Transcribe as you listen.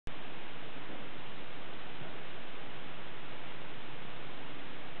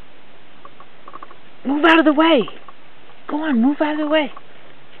Move out of the way. Go on, move out of the way.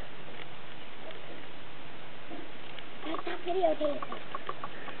 Stop videotaping.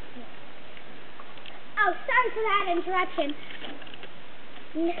 Oh, sorry for that interruption.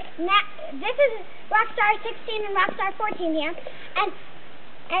 This is Rockstar 16 and Rockstar 14 here, and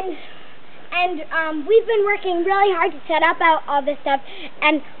we've been working really hard to set up all this stuff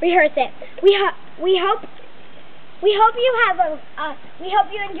and rehearse it. We hope you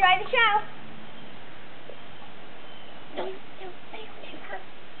enjoy the show. Don't say it to her.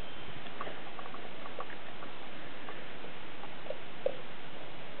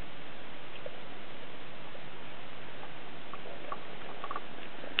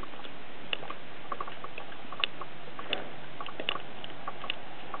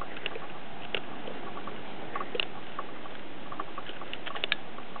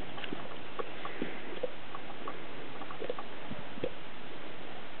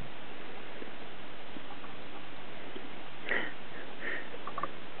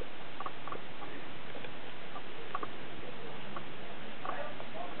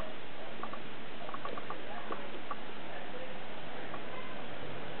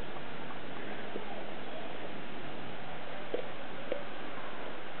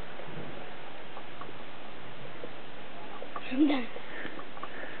 I'm done.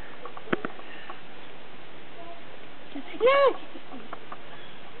 No!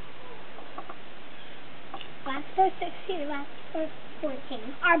 Rockstar 16 and Rockstar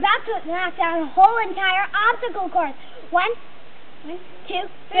 14 are about to knock down a whole entire obstacle course. One, two,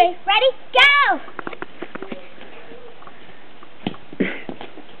 three, ready, go!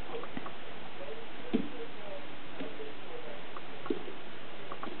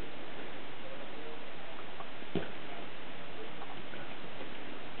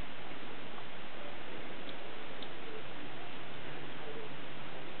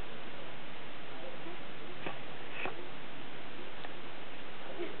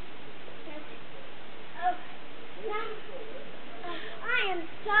 I am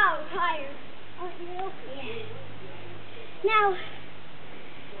so tired. Aren't you? Yeah. Now,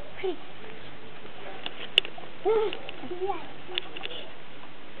 pretty. Yes.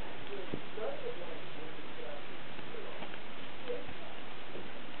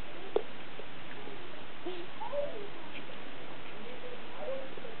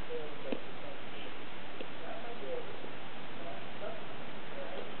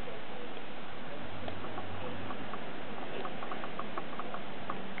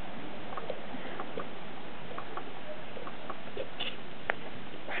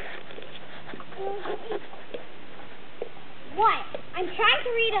 What? I'm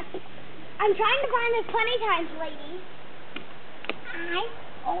trying to find this plenty times, lady. I'm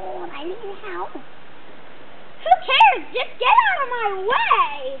old. I need help. Who cares? Just get out of my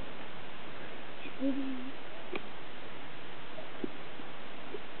way.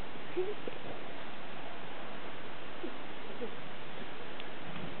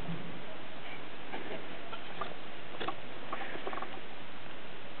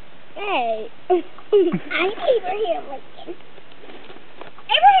 Hey. I'm Abraham Lincoln.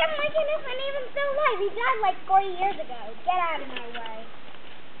 Abraham Lincoln isn't even still alive. He died like 40 years ago. Get out of my way.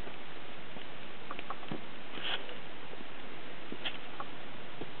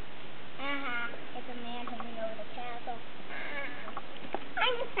 It's a man taking over the castle.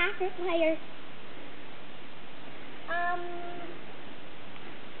 I'm a soccer player.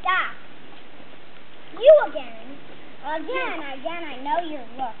 Stop. You again. Again, I know your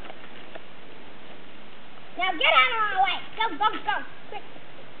look. Now get out of my way. Go. Quick.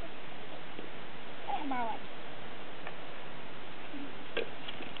 Get out of my way.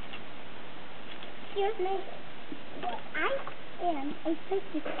 Excuse me. Well, I am a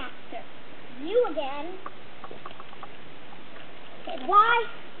circus actor. You again. Okay, why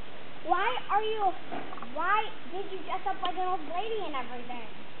did you dress up like an old lady and everything?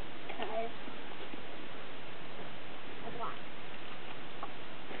 Because. Why?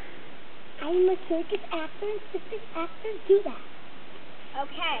 I'm a circus actor, and circus actors do that.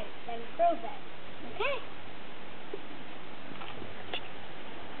 Okay, then prove it. Okay.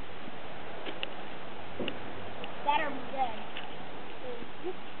 Better be good.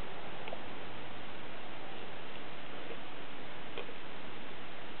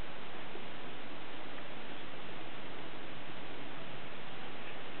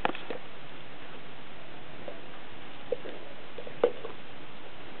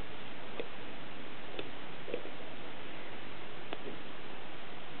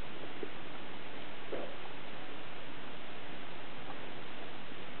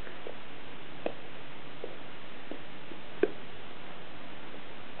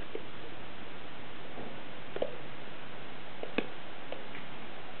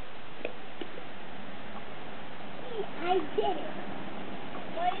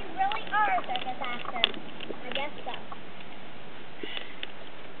 Well, you really are a circus actor. I guess so.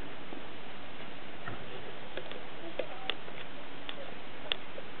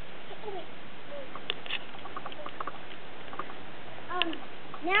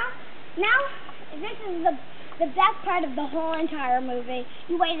 Now, this is the best part of the whole entire movie.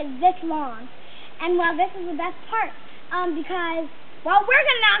 You waited this long, and well, this is the best part, because well, we're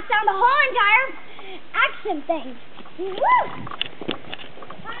gonna knock down the whole entire action thing. Woo!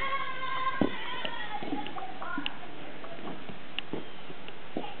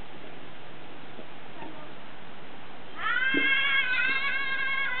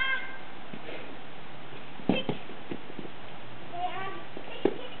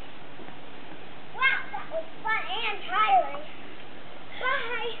 Wow, that was fun and tiring.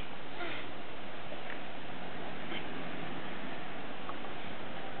 Bye.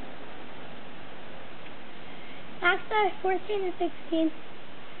 After 14 and 16.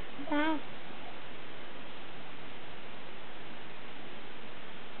 Bye.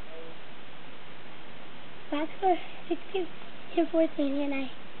 Backstory 16 and 14, and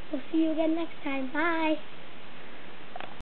I will see you again next time. Bye.